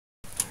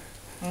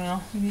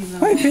Well,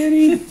 hi,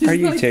 Penny. Are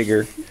you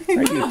Tigger?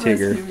 Are you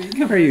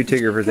Tigger? Are you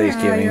Tigger for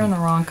Thanksgiving? You're on the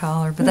wrong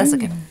collar, but that's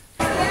okay.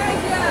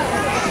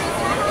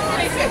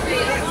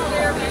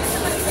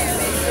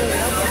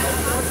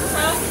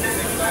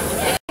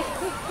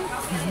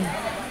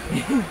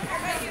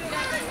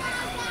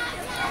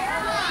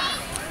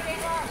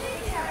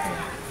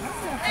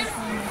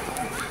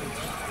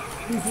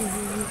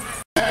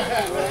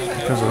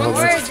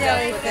 We're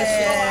jellyfish.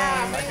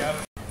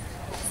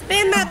 It's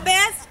been my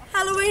best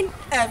Halloween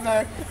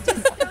ever.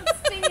 Don't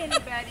sting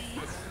anybody.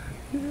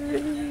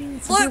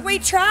 Look, we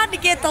tried to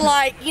get the,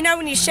 like, you know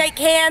when you shake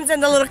hands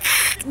and the little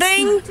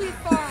thing? Too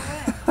far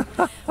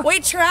away. We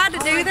tried to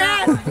do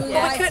that, but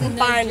we couldn't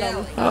find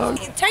them.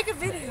 Take a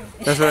video.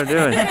 That's what I'm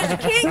doing. You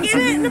can't get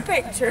it in the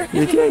picture.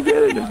 You can't get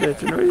it in the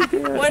picture. No, you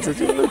can't. It's a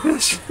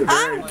jellyfish.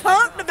 I'm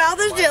pumped about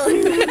this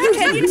jellyfish.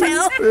 Can you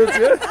tell?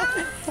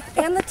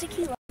 And the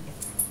tequila.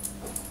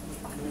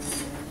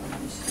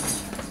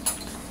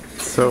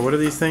 So, what are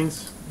these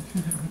things?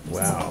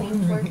 Wow.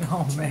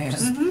 Oh, man.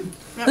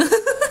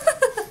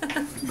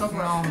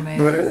 Oh,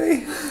 man. What are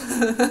they?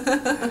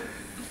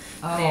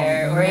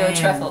 They're Oreo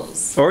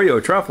truffles.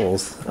 Oreo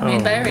truffles.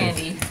 Made by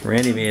Randy.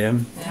 Randy made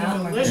them.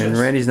 Yeah. And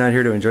Randy's not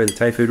here to enjoy the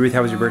Thai food. Ruth,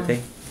 how was your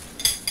birthday?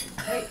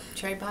 Great.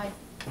 Cherry pie.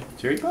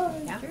 Cherry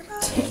pie. Yeah.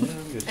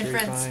 And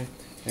friends. pie.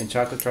 And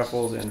chocolate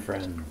truffles and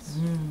friends.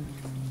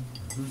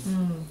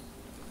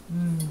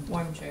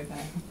 Warm cherry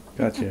pie.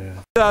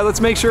 Gotcha.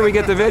 Let's make sure we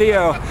get the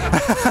video.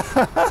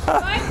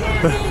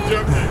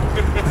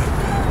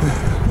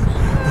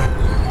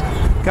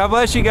 God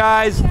bless you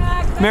guys.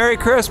 Merry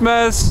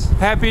Christmas.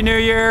 Happy New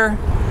Year.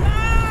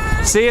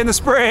 See you in the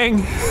spring.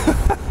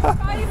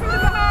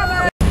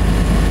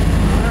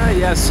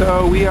 Yes,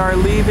 so we are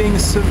leaving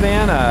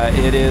Savannah.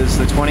 It is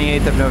the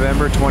 28th of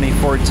November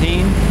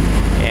 2014,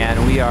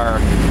 and we are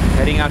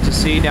heading out to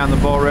sea down the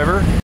Bull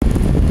River.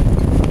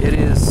 It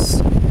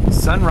is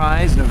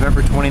sunrise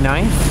November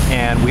 29th,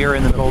 and we are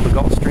in the middle of the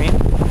Gulf Stream.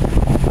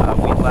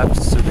 We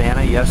left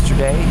Savannah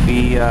yesterday.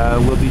 We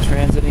will be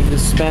transiting to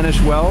Spanish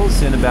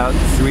Wells in about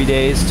 3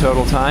 days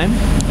total time.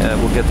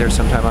 We'll get there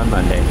sometime on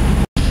Monday.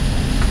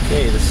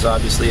 Okay, this is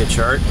obviously a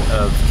chart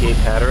of Cape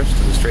Hatteras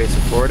to the Straits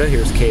of Florida.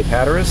 Here's Cape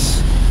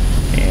Hatteras,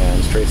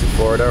 and Straits of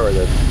Florida, or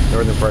the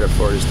northern part of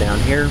Florida, is down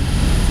here.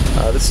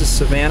 This is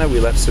Savannah. We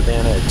left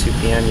Savannah at 2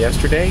 p.m.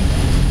 yesterday.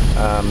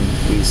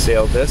 We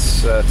sailed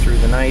this through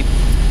the night.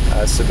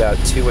 It's about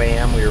 2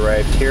 a.m. we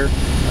arrived here.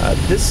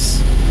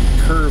 This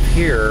curve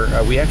here,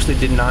 we actually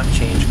did not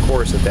change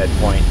course at that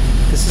point.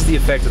 This is the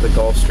effect of the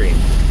Gulf Stream.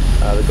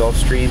 The Gulf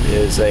Stream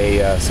is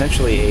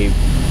essentially a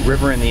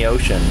river in the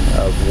ocean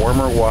of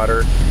warmer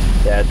water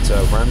that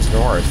runs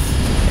north,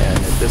 and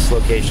at this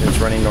location it's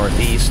running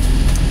northeast.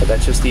 But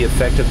that's just the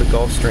effect of the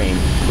Gulf Stream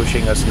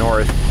pushing us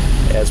north.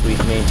 As we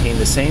maintain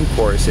the same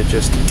course, it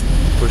just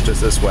pushed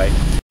us this way.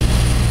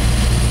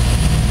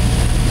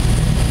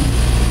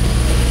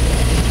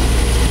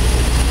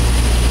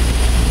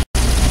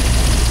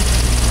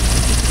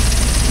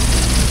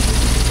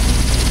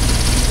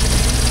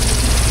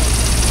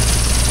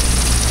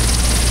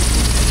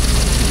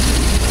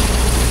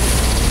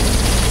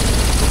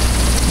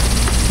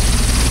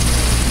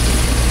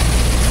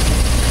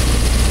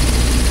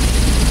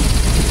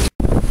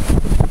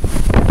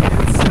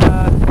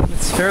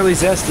 Fairly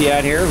zesty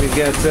out here. We've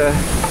got,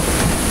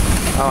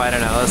 oh, I don't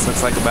know, this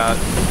looks like about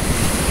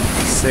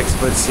 6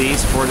 foot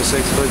seas, 4 to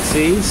 6 foot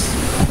seas.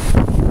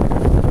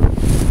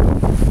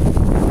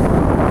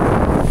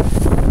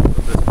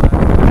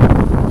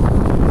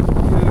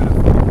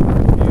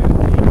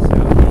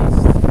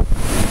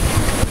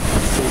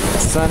 The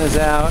sun is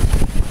out.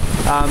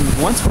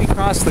 Once we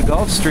crossed the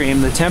Gulf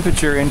Stream, the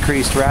temperature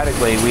increased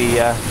radically. We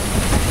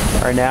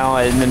are now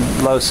in the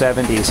low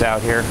 70s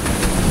out here.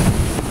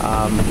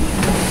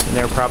 And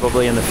they're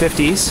probably in the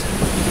 50s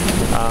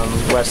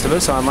west of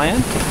us on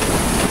land.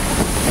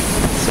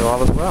 So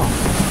all is well.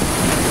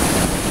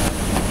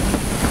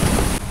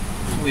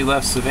 We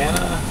left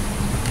Savannah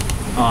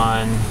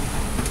on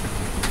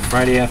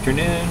Friday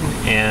afternoon,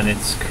 and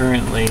it's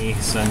currently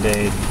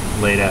Sunday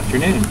late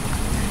afternoon.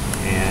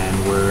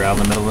 And we're out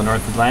in the middle of the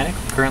North Atlantic.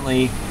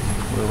 Currently,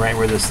 we're right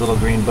where this little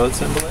green boat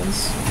symbol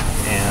is,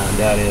 and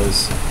that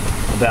is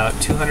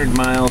about 200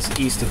 miles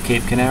east of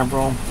Cape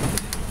Canaveral.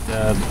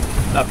 The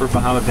upper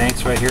Bahama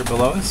Banks right here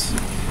below us.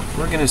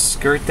 We're going to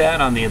skirt that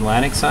on the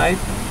Atlantic side,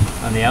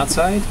 on the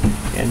outside,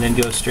 and then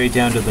go straight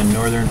down to the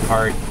northern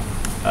part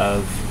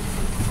of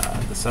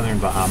the southern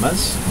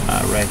Bahamas.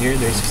 Right here,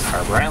 there's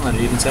Harbor Island.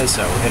 It even says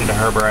so. We're headed to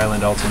Harbor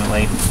Island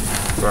ultimately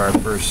for our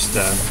first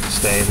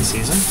stay of the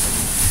season.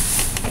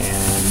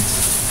 And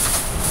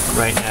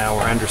right now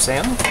we're under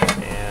sail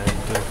and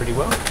doing pretty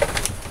well.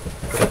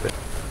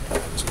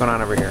 What's going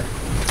on over here?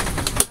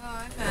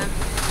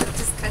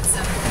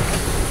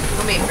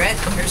 Homemade bread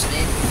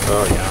personally.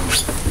 Oh yeah.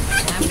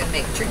 I'm gonna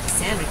make turkey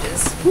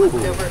sandwiches.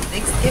 Leftover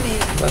Thanksgiving.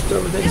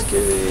 Leftover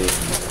Thanksgiving.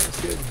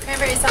 That's good.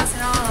 Cranberry sauce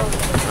and all.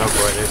 Oh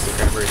boy, there's the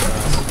cranberry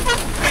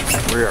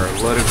sauce. We are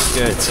loaded with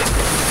goods. That's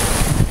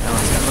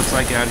what it looks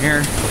like out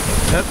here.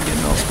 Yep,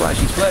 getting all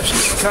splashy splashy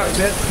in the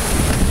cockpit.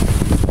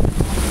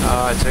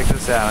 Oh, check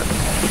this out.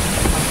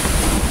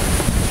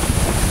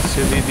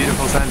 Should be a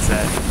beautiful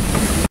sunset.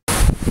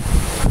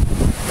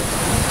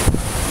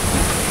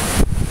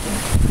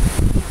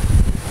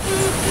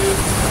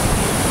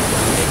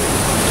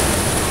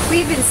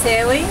 We've been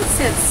sailing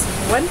since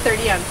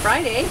 1:30 on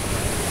Friday,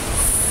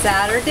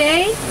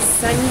 Saturday,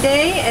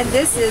 Sunday, and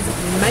this is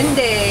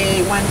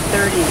Monday,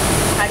 1:30.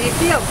 How do you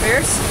feel,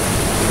 Pierce?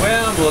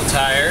 Well, I'm a little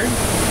tired,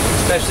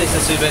 especially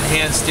since we've been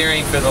hand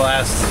steering for the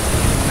last,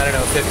 I don't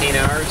know, 15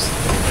 hours.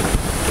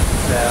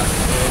 So,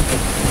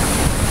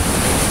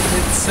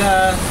 it's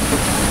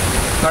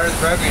part of the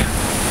program.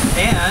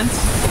 And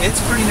it's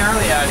pretty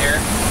gnarly out here.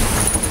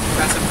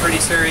 Got some pretty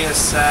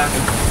serious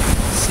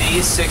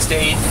seas, 6 to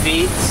 8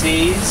 feet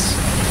seas,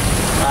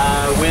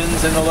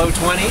 winds in the low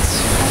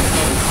 20s.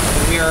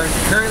 We are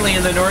currently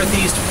in the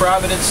Northeast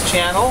Providence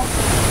Channel.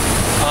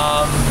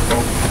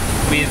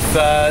 We've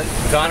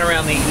gone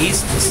around the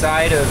east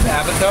side of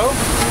Abaco,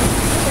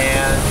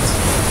 and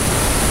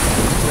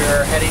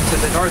we're heading to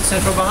the north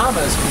central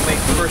Bahamas. We'll make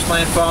the first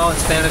landfall in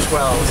Spanish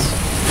Wells.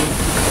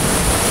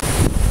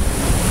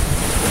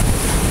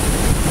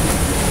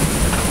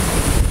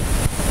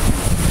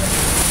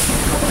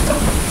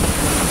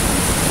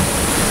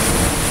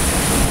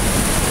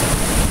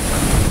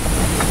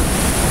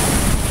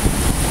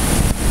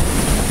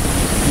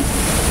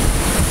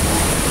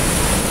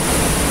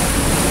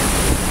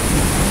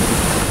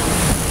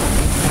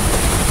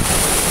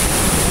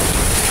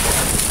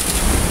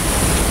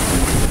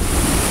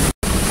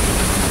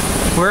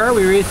 Where are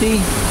we, Ruthie?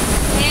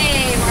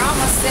 Hey, we're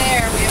almost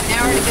there. We have an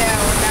hour to go.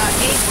 We're about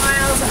 8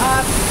 miles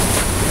off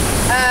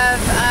of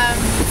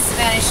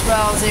Spanish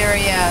Wells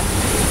area.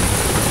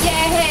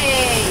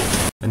 Yay!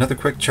 Another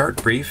quick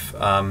chart brief.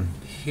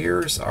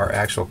 Here's our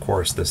actual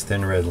course, this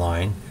thin red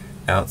line,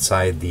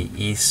 outside the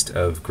east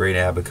of Great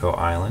Abaco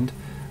Island.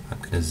 I'm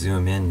going to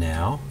zoom in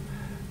now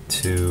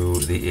to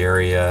the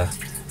area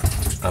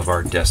of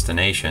our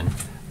destination.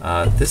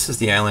 This is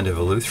the island of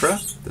Eleuthera,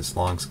 this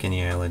long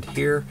skinny island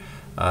here.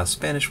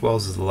 Spanish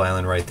Wells is the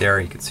island right there.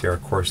 You can see our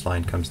course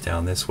line comes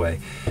down this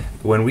way.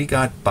 When we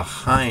got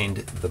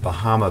behind the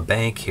Bahama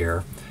bank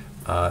here,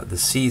 the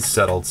seas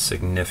settled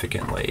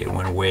significantly. It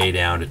went way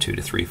down to 2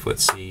 to 3 foot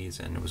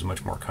seas, and it was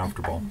much more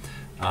comfortable.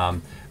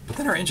 But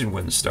then our engine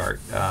wouldn't start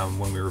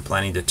when we were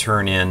planning to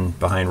turn in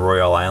behind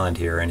Royal Island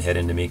here and head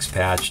into Meeks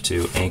Patch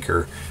to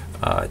anchor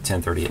at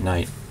 10:30 at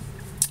night.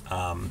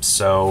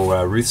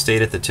 So Ruth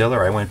stayed at the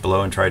tiller. I went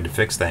below and tried to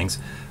fix things.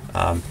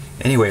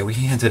 Anyway, we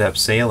ended up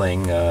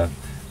sailing,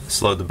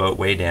 slowed the boat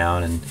way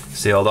down and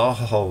sailed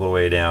all the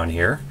way down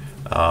here.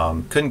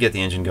 Couldn't get the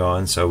engine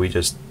going, so we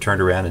just turned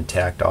around and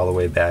tacked all the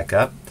way back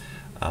up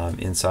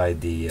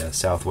inside the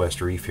southwest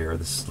reef here.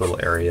 This little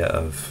area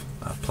of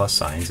plus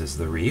signs is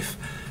the reef.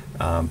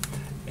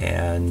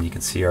 And you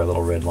can see our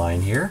little red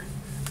line here.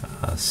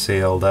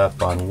 Sailed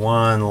up on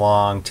one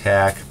long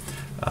tack,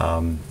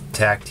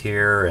 tacked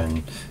here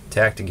and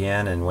tacked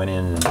again, and went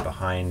in and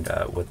behind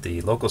what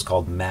the locals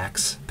called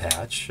Max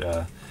Patch,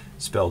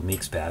 spelled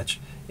Meeks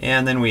Patch,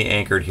 and then we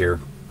anchored here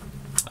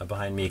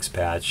behind Meeks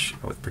Patch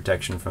with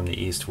protection from the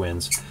east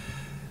winds,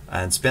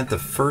 and spent the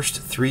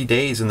first 3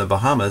 days in the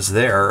Bahamas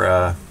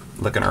there,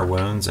 licking our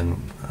wounds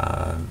and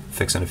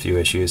fixing a few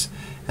issues,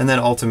 and then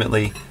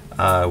ultimately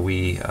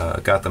we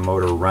got the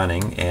motor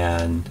running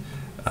and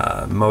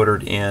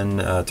motored in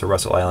to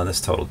Russell Island.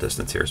 This total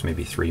distance here is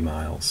maybe 3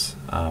 miles.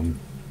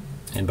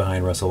 In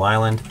behind Russell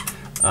Island,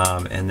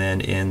 and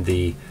then in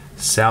the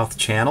south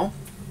channel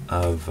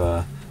of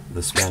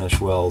the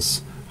Spanish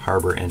Wells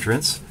harbor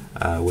entrance,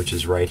 which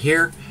is right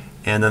here,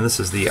 and then this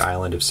is the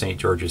island of St.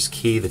 George's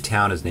Key. The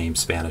town is named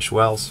Spanish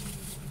Wells.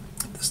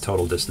 This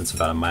total distance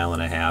about 1.5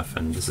 miles,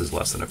 and this is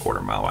less than a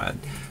quarter mile wide.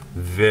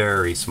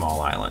 Very small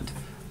island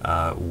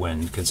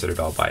when considered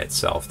all by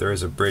itself. There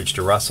is a bridge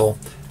to Russell.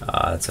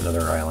 It's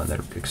another island that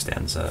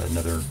extends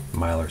another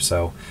mile or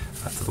so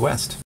to the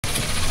west.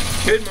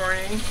 Good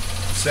morning.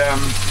 It's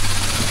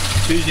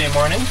Tuesday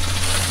morning,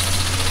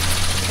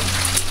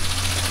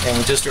 and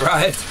we just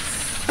arrived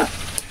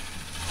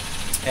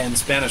in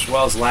Spanish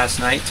Wells last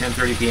night,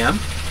 10:30 p.m.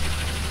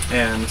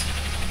 And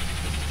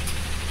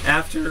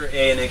after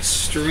an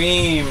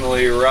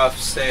extremely rough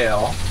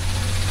sail,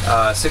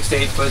 6 to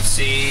 8 foot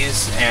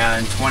seas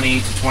and 20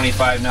 to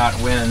 25 knot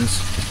winds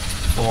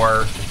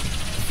for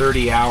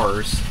 30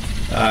 hours,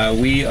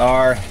 we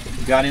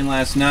got in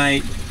last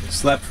night,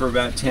 slept for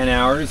about 10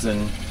 hours,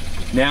 and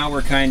now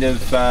we're kind of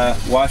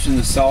washing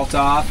the salt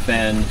off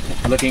and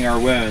licking our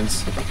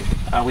wounds.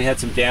 We had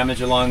some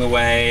damage along the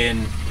way,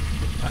 and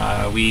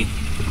we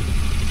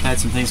had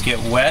some things get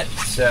wet,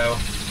 so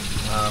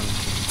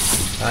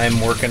I'm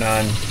working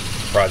on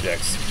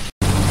projects.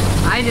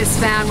 I just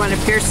found one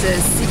of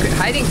Pierce's secret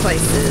hiding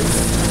places.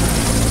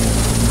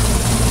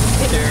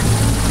 Hey there.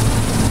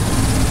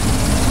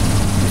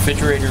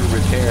 Refrigerator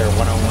repair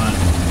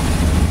 101.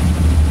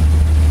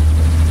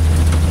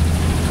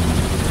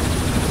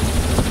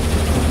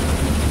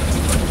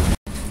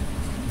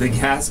 The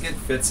gasket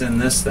fits in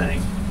this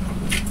thing,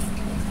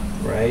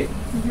 right?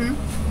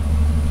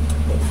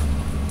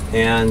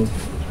 And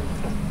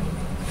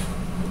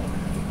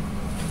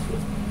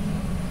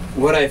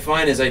what I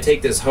find is I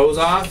take this hose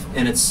off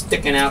and it's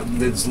sticking out,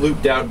 it's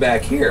looped out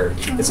back here.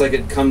 It's like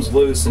it comes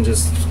loose and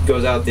just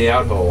goes out the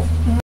out hole.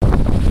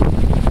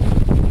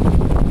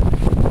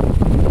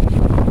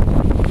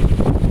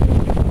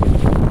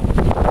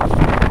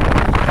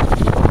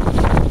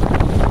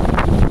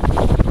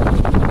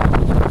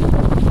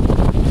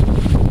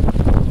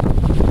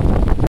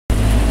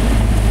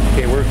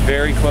 Okay, we're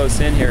very close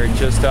in here,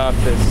 just off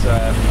this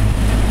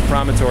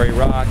promontory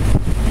rock.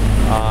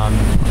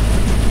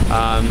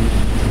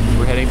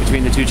 We're heading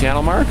between the two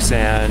channel marks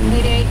and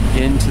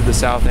into the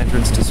south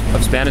entrance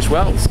of Spanish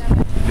Wells.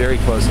 Very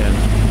close in.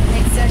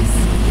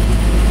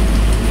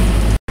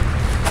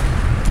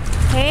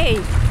 Hey,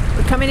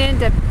 we're coming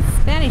into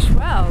Spanish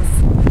Wells.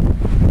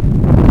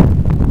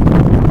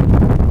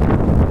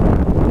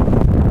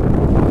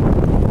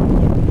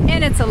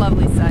 And it's a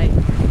lovely sight.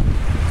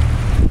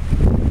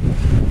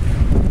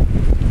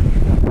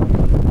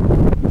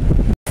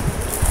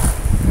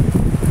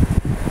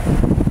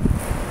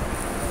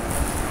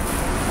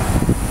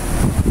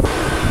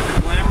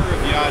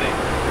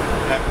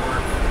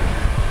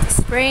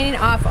 Spraying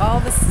off all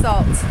the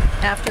salt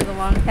after the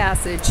long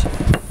passage.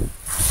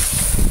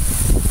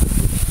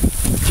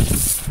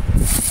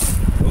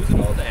 Hose it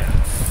all down.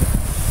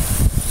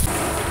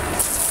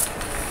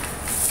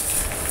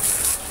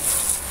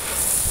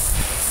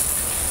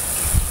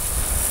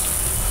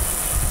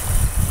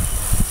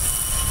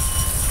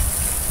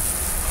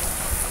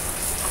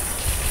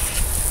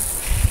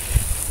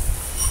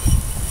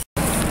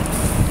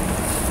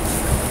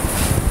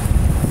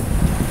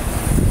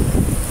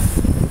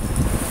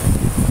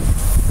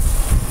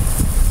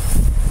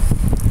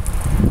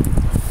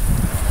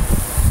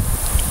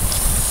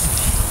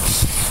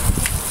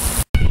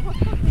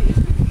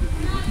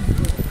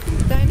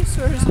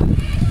 Dinosaurs,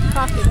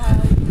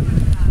 crocodile,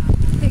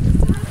 pigs.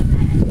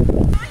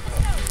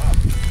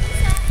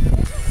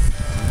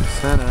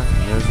 Savannah,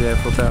 there's the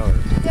Eiffel Tower.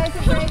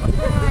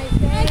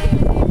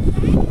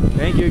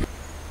 Thank you.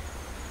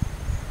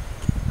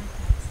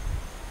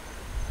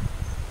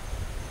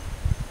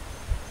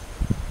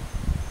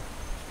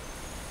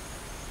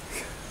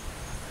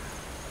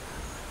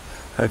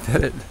 I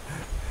bet it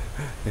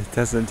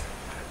doesn't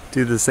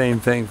do the same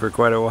thing for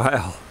quite a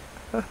while.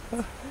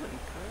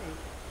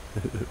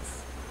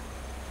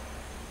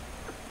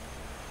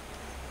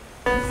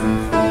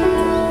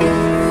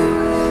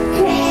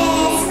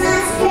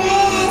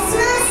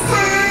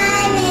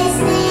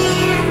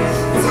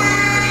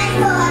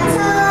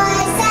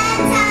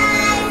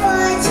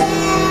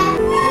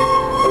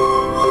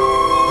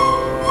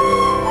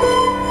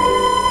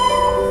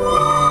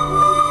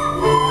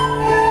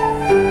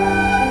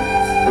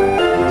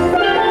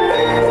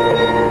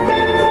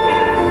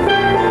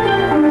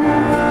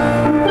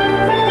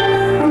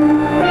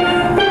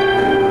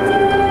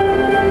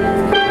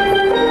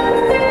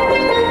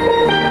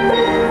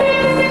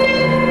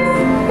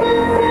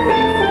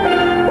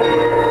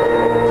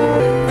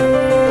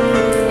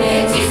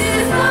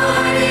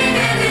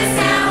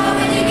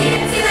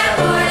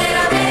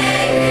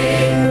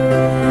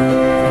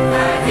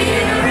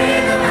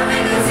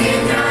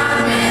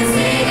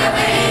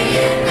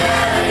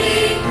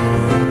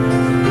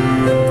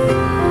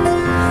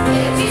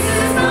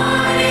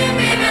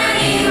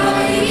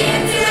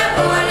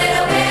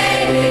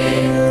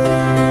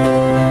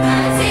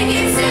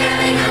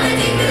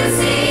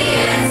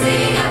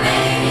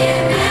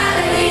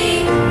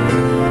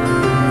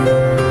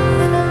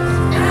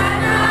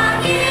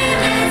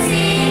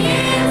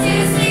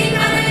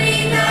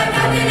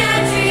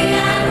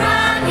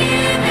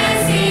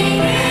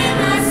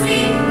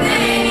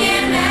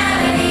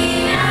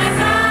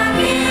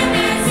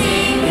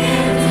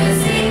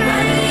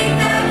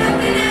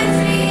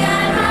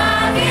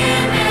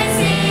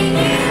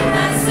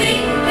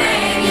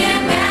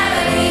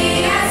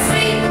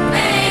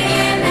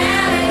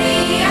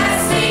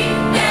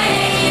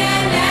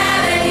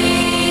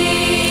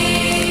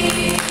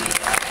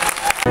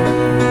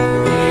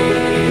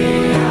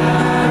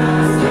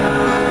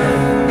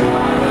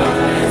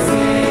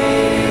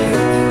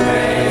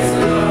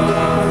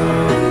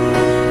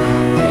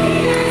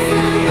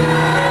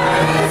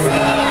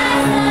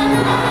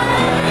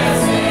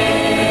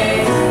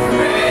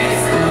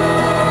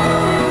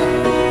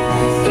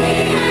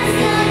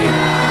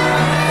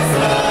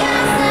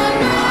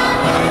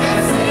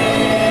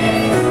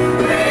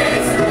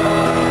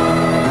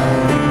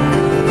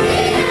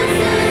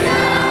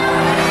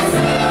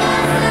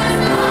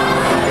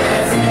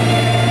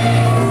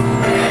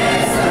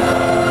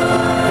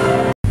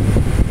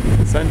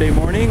 Sunday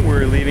morning,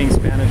 we're leaving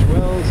Spanish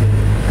Wells and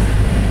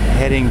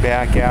heading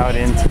back out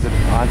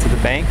onto the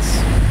banks.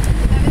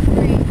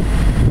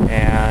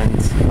 And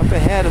up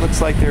ahead, it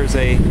looks like there's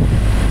a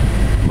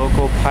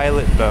local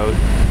pilot boat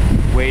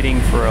waiting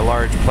for a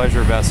large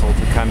pleasure vessel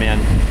to come in.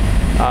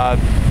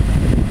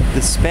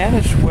 The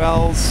Spanish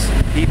Wells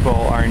people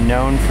are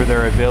known for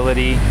their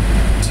ability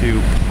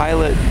to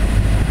pilot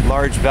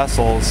large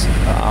vessels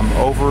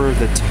over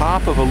the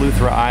top of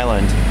Eleuthera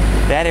Island.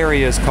 That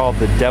area is called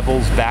the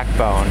Devil's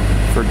Backbone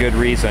for good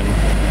reason.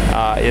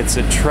 It's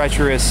a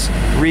treacherous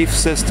reef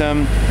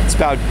system. It's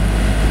about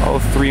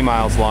 3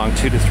 miles long,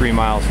 2 to 3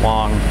 miles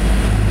long.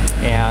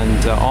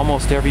 And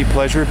almost every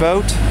pleasure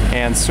boat,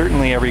 and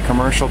certainly every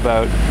commercial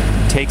boat,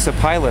 takes a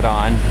pilot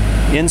on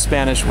in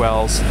Spanish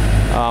Wells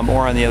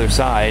or on the other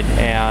side,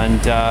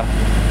 and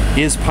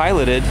is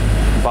piloted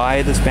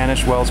by the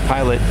Spanish Wells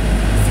pilot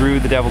through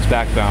the Devil's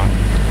Backbone.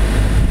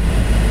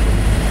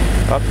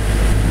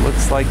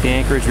 Looks like the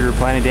anchorage we were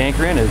planning to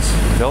anchor in is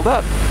filled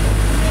up.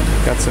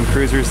 Got some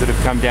cruisers that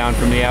have come down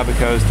from the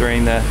Abacos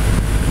during the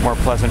more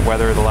pleasant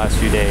weather of the last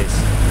few days.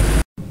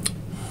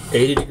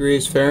 80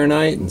 degrees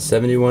Fahrenheit and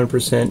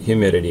 71%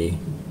 humidity.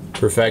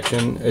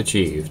 Perfection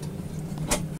achieved.